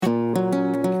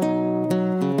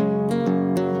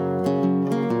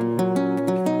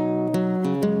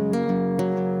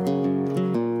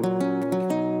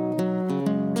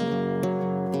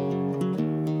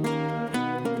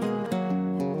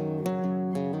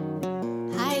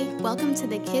Welcome to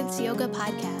the Kids Yoga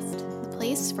Podcast, the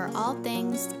place for all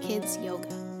things kids yoga.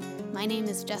 My name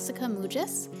is Jessica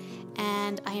Mougis,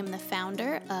 and I am the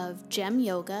founder of Gem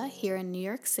Yoga here in New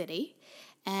York City,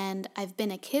 and I've been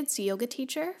a kids yoga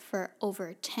teacher for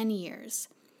over 10 years.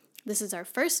 This is our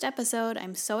first episode.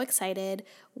 I'm so excited.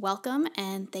 Welcome,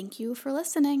 and thank you for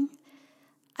listening.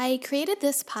 I created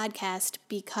this podcast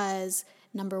because,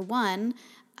 number one,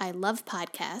 I love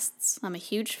podcasts. I'm a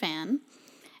huge fan.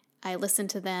 I listen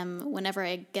to them whenever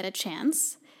I get a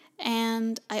chance.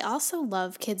 And I also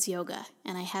love kids yoga,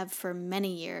 and I have for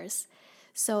many years.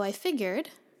 So I figured,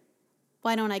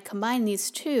 why don't I combine these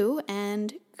two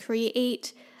and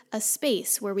create a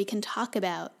space where we can talk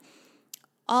about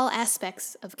all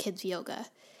aspects of kids yoga.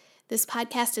 This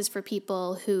podcast is for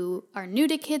people who are new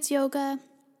to kids yoga,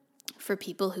 for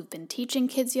people who've been teaching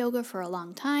kids yoga for a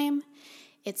long time.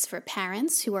 It's for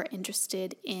parents who are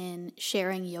interested in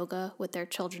sharing yoga with their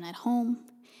children at home.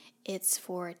 It's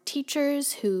for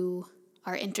teachers who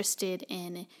are interested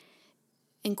in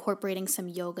incorporating some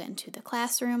yoga into the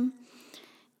classroom.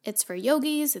 It's for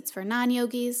yogis, it's for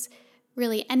non-yogis,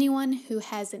 really anyone who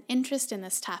has an interest in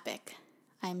this topic.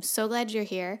 I'm so glad you're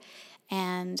here,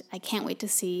 and I can't wait to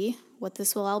see what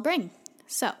this will all bring.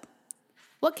 So,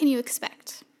 what can you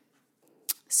expect?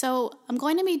 So, I'm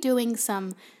going to be doing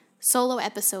some solo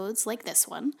episodes like this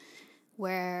one,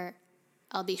 where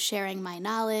I'll be sharing my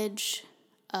knowledge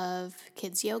of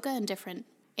kids yoga in different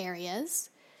areas.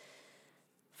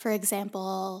 For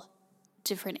example,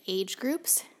 different age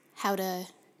groups, how to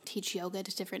teach yoga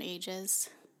to different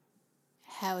ages,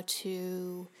 how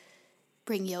to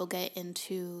bring yoga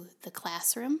into the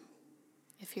classroom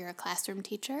if you're a classroom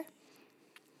teacher.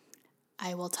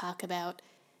 I will talk about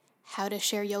how to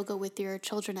share yoga with your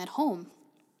children at home.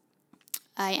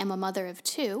 I am a mother of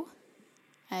two.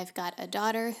 I've got a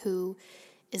daughter who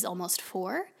is almost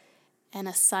 4 and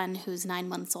a son who's 9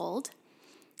 months old.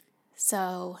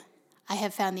 So I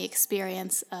have found the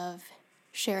experience of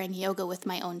sharing yoga with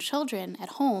my own children at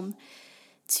home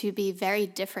to be very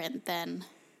different than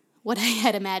what I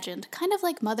had imagined, kind of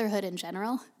like motherhood in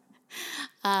general.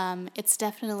 It's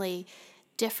definitely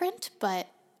different, but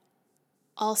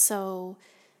also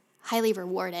highly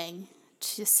rewarding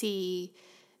to see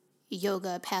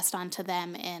yoga passed on to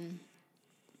them in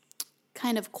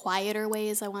kind of quieter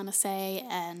ways, I want to say.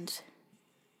 And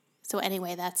so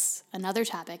anyway, that's another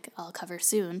topic I'll cover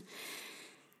soon.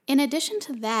 In addition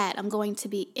to that, I'm going to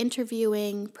be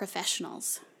interviewing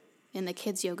professionals in the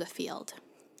kids yoga field.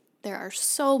 There are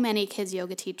so many kids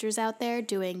yoga teachers out there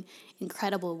doing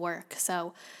incredible work.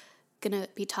 So I'm going to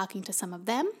be talking to some of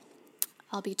them.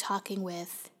 I'll be talking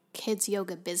with kids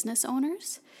yoga business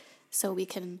owners so we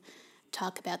can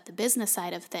talk about the business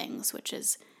side of things, which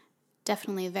is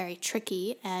definitely very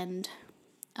tricky and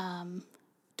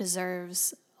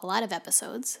deserves a lot of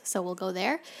episodes. So we'll go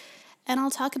there. And I'll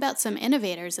talk about some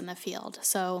innovators in the field.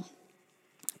 So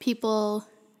people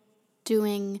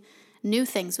doing new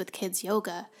things with kids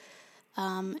yoga.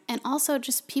 And also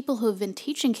just people who have been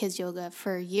teaching kids yoga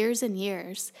for years and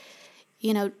years.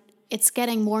 You know, it's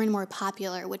getting more and more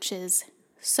popular, which is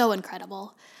so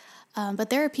incredible. But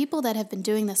there are people that have been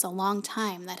doing this a long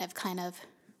time that have kind of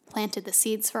planted the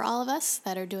seeds for all of us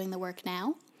that are doing the work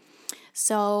now.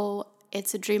 So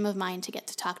it's a dream of mine to get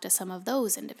to talk to some of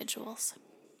those individuals.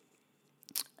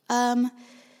 Might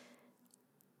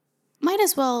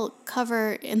as well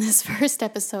cover in this first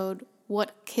episode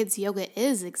what kids yoga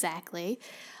is exactly.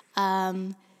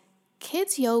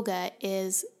 Kids yoga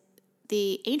is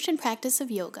the ancient practice of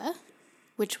yoga,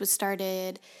 which was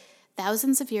started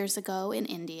thousands of years ago in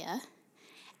India,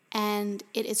 and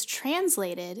it is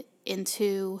translated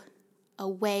into a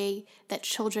way that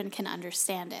children can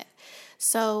understand it.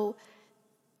 So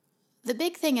the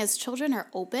big thing is children are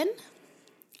open,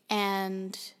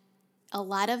 and a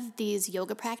lot of these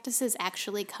yoga practices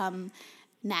actually come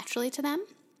naturally to them,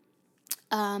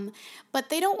 but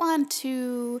they don't want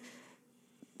to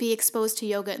be exposed to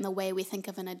yoga in the way we think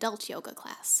of an adult yoga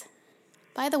class.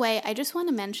 By the way, I just want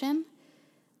to mention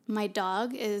my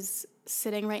dog is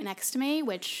sitting right next to me,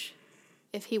 which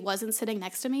if he wasn't sitting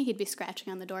next to me, he'd be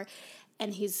scratching on the door,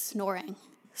 and he's snoring.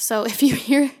 So if you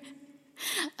hear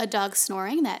a dog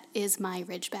snoring, that is my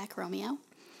Ridgeback Romeo.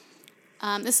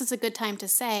 This is a good time to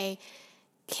say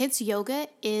kids yoga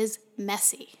is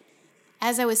messy.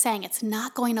 As I was saying, it's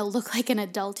not going to look like an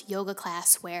adult yoga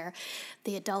class where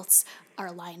the adults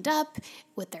are lined up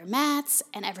with their mats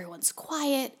and everyone's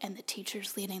quiet and the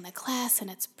teacher's leading the class and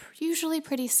it's usually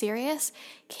pretty serious.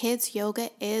 Kids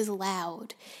yoga is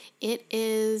loud. It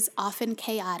is often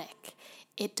chaotic.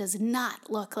 It does not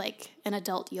look like an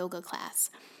adult yoga class.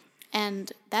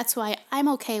 And that's why I'm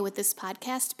okay with this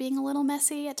podcast being a little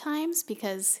messy at times,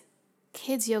 because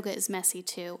kids yoga is messy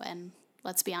too, and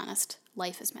let's be honest,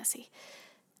 life is messy.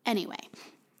 Anyway,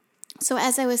 so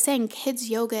as I was saying, kids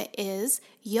yoga is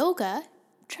yoga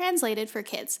translated for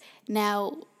kids.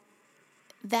 Now,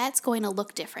 that's going to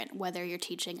look different whether you're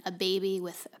teaching a baby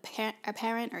with a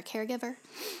parent or caregiver,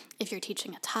 if you're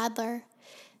teaching a toddler,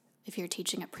 if you're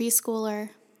teaching a preschooler,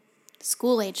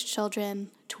 school-aged children,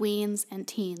 tweens, and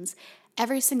teens.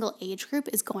 Every single age group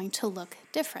is going to look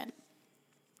different.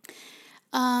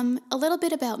 A little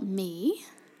bit about me,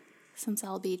 since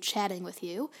I'll be chatting with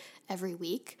you every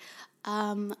week.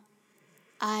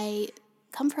 I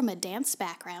come from a dance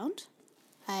background.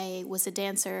 I was a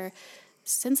dancer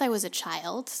since I was a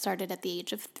child, started at the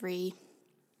age of 3,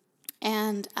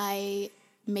 and I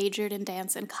majored in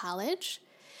dance in college.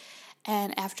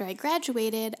 And after I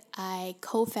graduated, I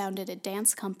co-founded a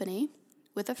dance company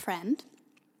with a friend,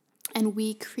 and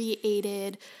we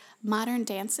created modern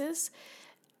dances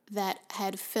that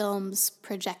had films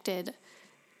projected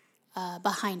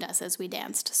behind us as we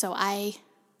danced. So I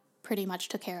pretty much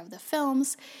took care of the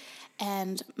films,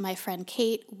 and my friend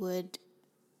Kate would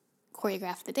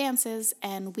choreograph the dances,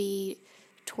 and we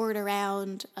toured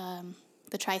around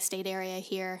the tri-state area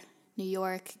here, New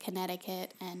York,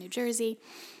 Connecticut, and New Jersey,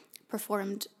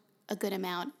 performed a good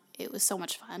amount. It was so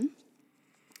much fun.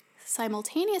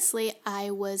 Simultaneously,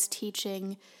 I was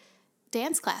teaching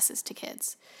dance classes to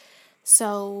kids.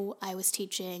 So I was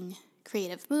teaching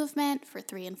creative movement for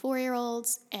 3 and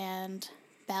 4-year-olds and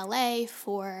ballet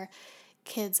for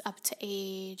kids up to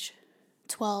age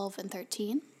 12 and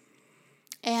 13.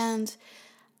 And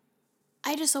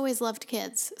I just always loved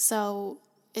kids, so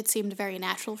it seemed very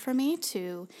natural for me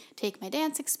to take my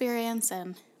dance experience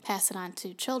and pass it on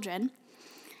to children.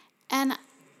 And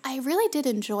I really did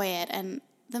enjoy it, and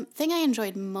the thing I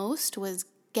enjoyed most was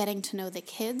getting to know the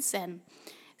kids and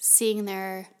seeing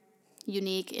their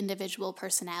unique individual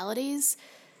personalities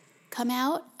come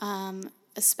out,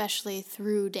 especially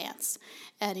through dance,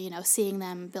 and seeing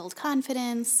them build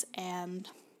confidence and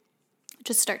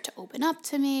just start to open up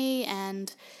to me,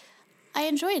 and I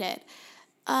enjoyed it.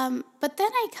 But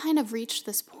then I kind of reached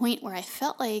this point where I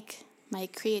felt like my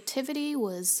creativity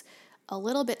was a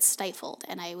little bit stifled,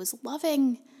 and I was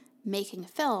loving making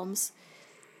films.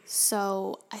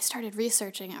 So I started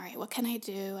researching, all right, what can I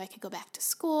do? I could go back to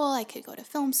school, I could go to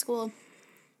film school.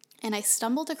 And I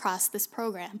stumbled across this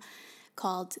program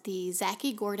called the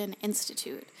Zachy Gordon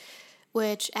Institute,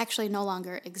 which actually no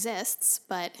longer exists,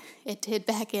 but it did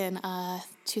back in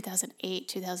 2008,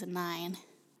 2009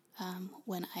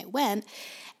 when I went.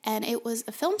 And it was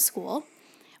a film school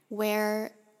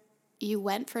where you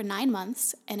went for 9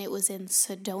 months, and it was in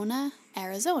Sedona,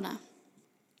 Arizona.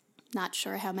 Not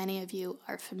sure how many of you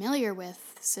are familiar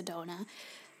with Sedona,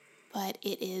 but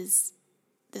it is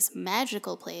this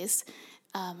magical place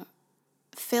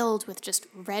filled with just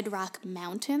red rock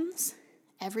mountains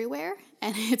everywhere,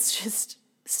 and it's just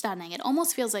stunning. It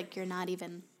almost feels like you're not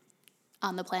even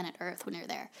on the planet Earth when you're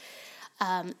there.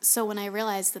 So when I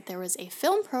realized that there was a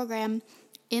film program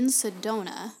in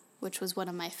Sedona, which was one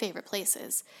of my favorite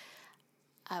places,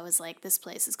 I was like, this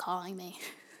place is calling me.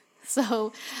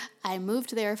 So I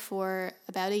moved there for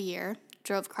about a year,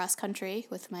 drove cross-country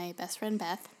with my best friend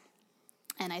Beth,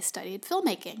 and I studied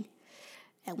filmmaking.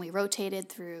 And we rotated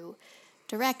through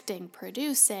directing,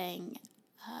 producing,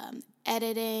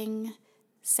 editing,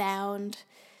 sound,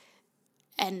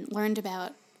 and learned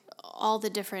about all the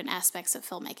different aspects of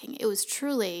filmmaking. It was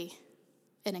truly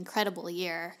an incredible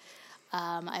year.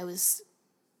 I was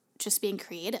just being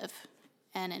creative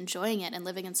and enjoying it and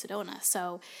living in Sedona.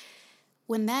 So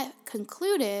when that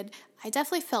concluded, I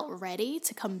definitely felt ready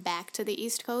to come back to the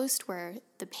East Coast, where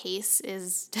the pace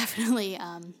is definitely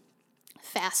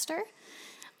faster.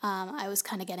 I was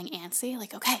kind of getting antsy,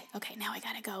 like, okay, now I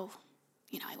gotta go.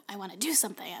 I want to do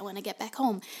something. I want to get back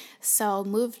home. So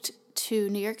moved to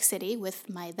New York City with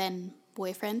my then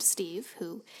boyfriend, Steve,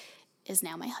 who is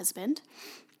now my husband,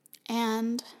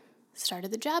 and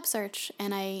started the job search.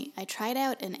 And I tried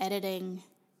out an editing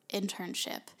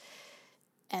internship,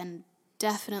 and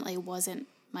definitely wasn't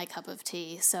my cup of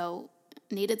tea. So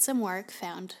needed some work,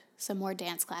 found some more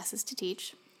dance classes to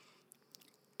teach.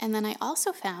 And then I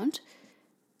also found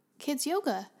kids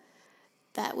yoga.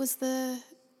 That was the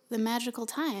magical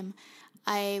time.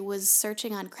 I was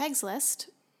searching on Craigslist,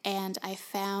 and I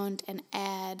found an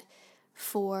ad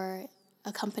for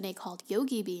a company called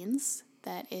Yogi Beans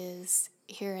that is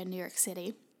here in New York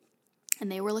City,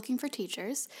 and they were looking for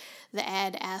teachers. The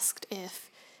ad asked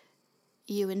if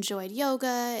you enjoyed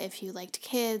yoga, if you liked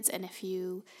kids, and if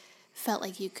you felt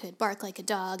like you could bark like a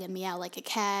dog and meow like a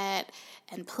cat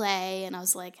and play. And I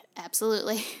was like,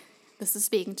 absolutely, this is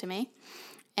speaking to me.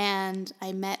 And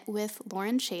I met with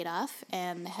Lauren Shadoff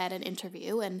and had an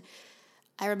interview. And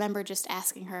I remember just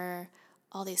asking her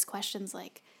all these questions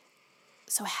like,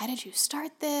 so how did you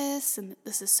start this? And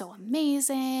this is so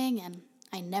amazing. And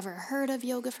I never heard of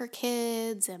yoga for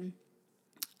kids. And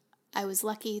I was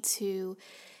lucky to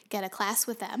get a class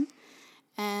with them.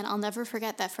 And I'll never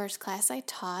forget that first class I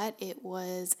taught. It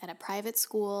was at a private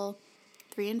school,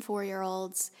 3 and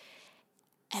 4-year-olds.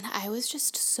 And I was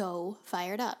just so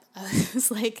fired up. I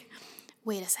was like,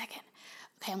 wait a second.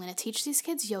 Okay, I'm going to teach these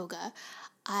kids yoga.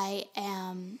 I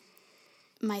am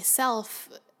myself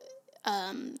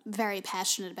very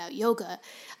passionate about yoga.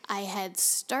 I had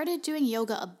started doing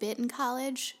yoga a bit in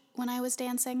college when I was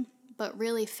dancing, but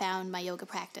really found my yoga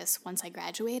practice once I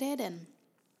graduated, and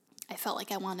I felt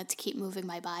like I wanted to keep moving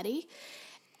my body.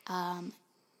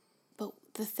 But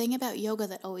the thing about yoga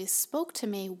that always spoke to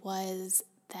me was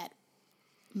that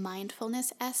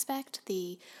mindfulness aspect,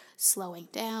 the slowing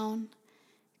down,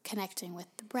 connecting with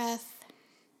the breath,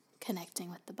 connecting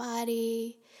with the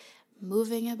body,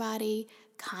 moving your body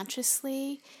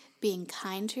consciously, being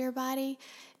kind to your body.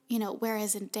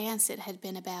 Whereas in dance it had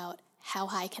been about how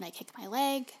high can I kick my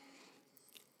leg,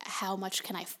 how much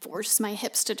can I force my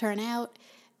hips to turn out.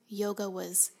 Yoga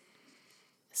was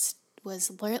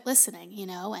listening,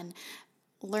 and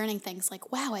learning things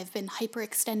like, wow, I've been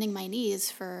hyperextending my knees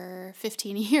for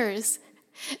 15 years,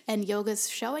 and yoga's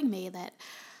showing me that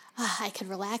I could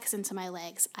relax into my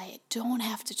legs. I don't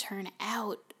have to turn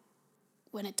out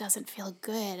when it doesn't feel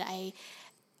good. I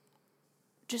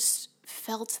just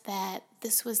felt that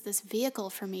this was this vehicle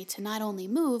for me to not only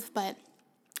move, but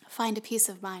find a peace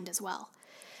of mind as well.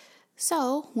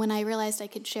 So when I realized I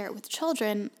could share it with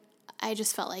children, I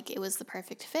just felt like it was the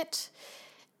perfect fit.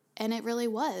 And it really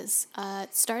was.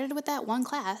 It started with that one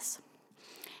class.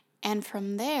 And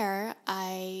from there,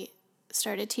 I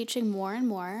started teaching more and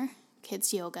more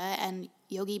kids yoga. And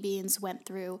Yogi Beans went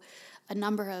through a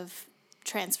number of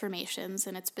transformations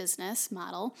in its business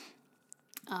model.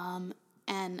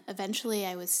 And eventually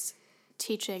I was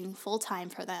teaching full-time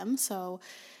for them. So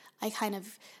I kind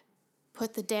of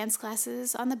put the dance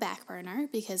classes on the back burner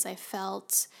because I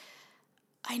felt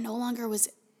I no longer was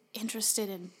interested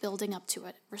in building up to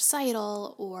a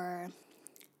recital or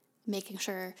making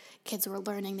sure kids were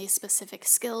learning these specific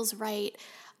skills right.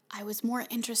 I was more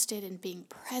interested in being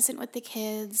present with the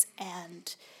kids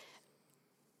and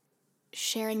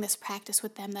sharing this practice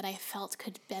with them that I felt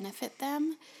could benefit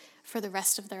them for the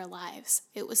rest of their lives.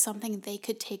 It was something they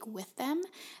could take with them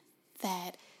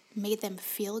that made them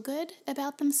feel good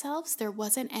about themselves. There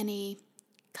wasn't any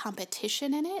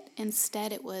competition in it.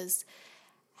 Instead, it was,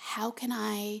 how can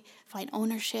I find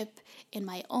ownership in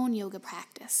my own yoga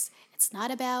practice? It's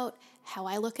not about how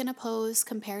I look in a pose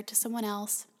compared to someone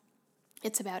else.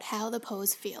 It's about how the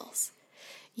pose feels.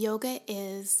 Yoga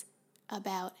is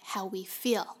about how we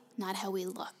feel, not how we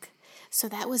look. So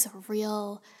that was a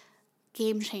real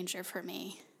game changer for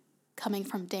me, coming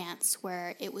from dance,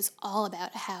 where it was all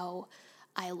about how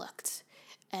I looked.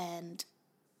 And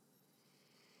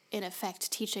in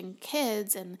effect, teaching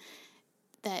kids and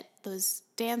that those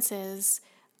dances,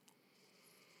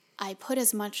 I put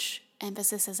as much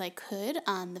emphasis as I could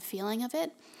on the feeling of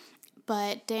it,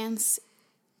 but dance,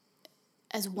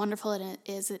 as wonderful it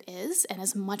is, and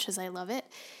as much as I love it,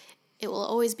 it will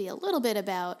always be a little bit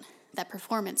about that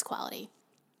performance quality.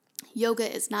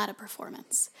 Yoga is not a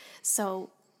performance, so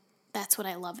that's what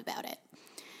I love about it.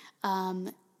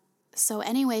 So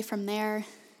anyway, from there,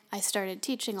 I started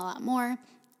teaching a lot more,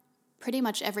 pretty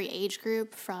much every age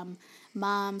group, from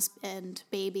moms and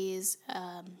babies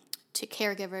to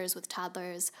caregivers with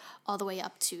toddlers, all the way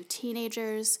up to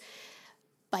teenagers.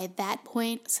 By that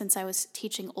point, since I was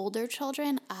teaching older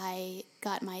children, I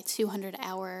got my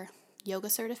 200-hour yoga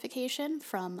certification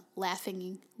from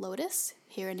Laughing Lotus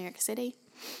here in New York City.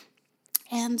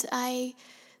 And I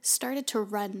started to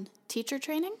run teacher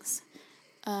trainings,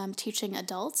 teaching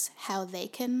adults how they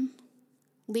can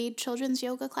lead children's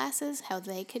yoga classes, how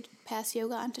they could pass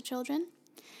yoga on to children.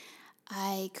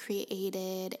 I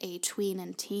created a tween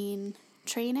and teen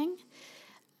training.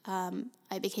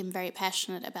 I became very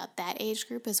passionate about that age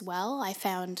group as well. I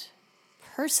found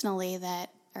personally that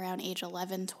around age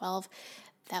 11, 12,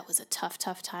 that was a tough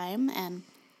time. And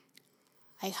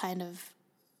I kind of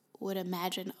would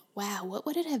imagine, wow, what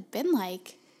would it have been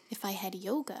like if I had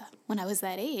yoga when I was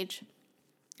that age?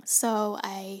 So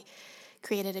I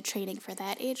created a training for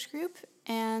that age group,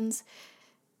 and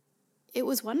it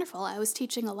was wonderful. I was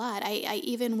teaching a lot. I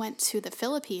even went to the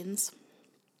Philippines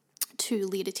to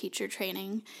lead a teacher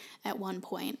training at one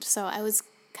point, so I was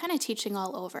kind of teaching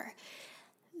all over.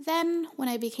 Then, when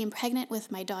I became pregnant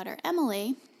with my daughter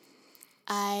Emily,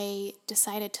 I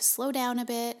decided to slow down a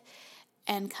bit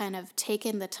and kind of take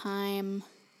in the time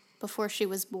before she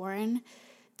was born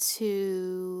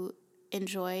to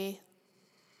enjoy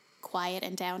quiet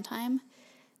and downtime.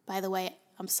 By the way,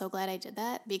 I'm so glad I did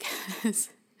that because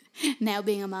now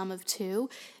being a mom of 2,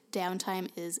 downtime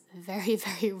is very,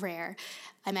 very rare.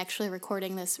 I'm actually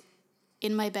recording this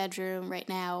in my bedroom right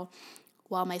now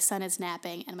while my son is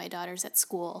napping and my daughter's at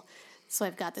school. So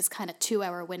I've got this kind of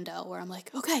 2-hour window where I'm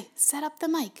like, okay, set up the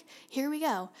mic. Here we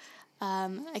go.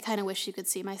 I kind of wish you could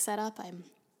see my setup.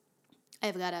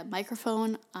 I've got a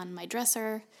microphone on my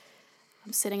dresser.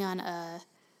 I'm sitting on a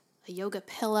yoga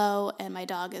pillow, and my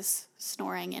dog is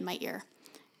snoring in my ear.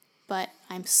 But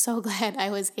I'm so glad I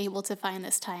was able to find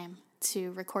this time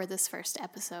to record this first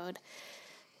episode.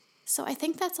 So I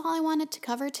think that's all I wanted to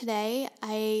cover today.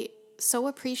 I so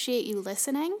appreciate you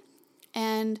listening,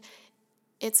 and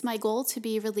it's my goal to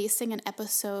be releasing an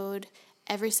episode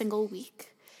every single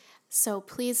week. So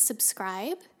please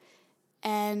subscribe,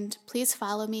 and please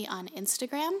follow me on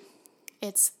Instagram.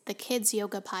 It's the Kids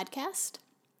Yoga Podcast.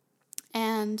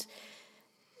 And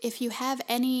if you have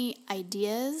any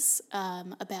ideas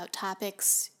about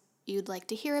topics you'd like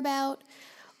to hear about,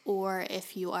 or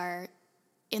if you are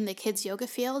in the kids yoga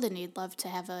field and you'd love to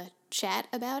have a chat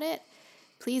about it,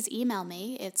 please email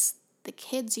me. It's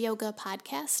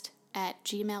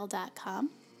thekidsyogapodcast@gmail.com.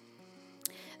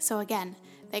 So again,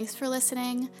 thanks for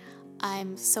listening.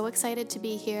 I'm so excited to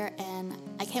be here, and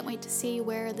I can't wait to see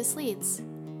where this leads.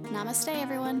 Namaste,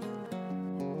 everyone.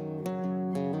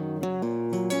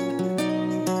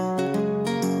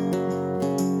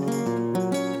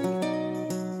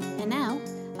 And now,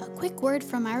 a quick word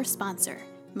from our sponsor,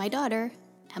 my daughter,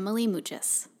 Emily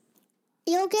Mougis.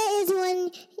 Yoga is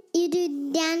when you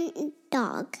do down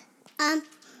dog.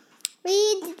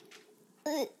 We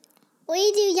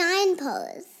do lion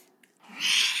pose.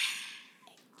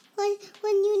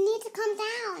 When you need to come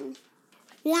down.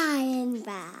 Lion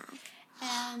back.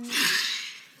 And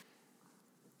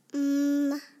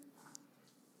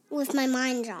with my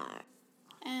mind jar.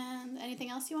 And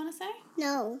anything else you want to say?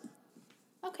 No.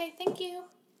 Okay, thank you.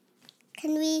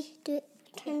 Can we do it?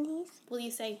 Can these? Will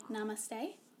you say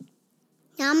namaste?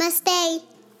 Namaste.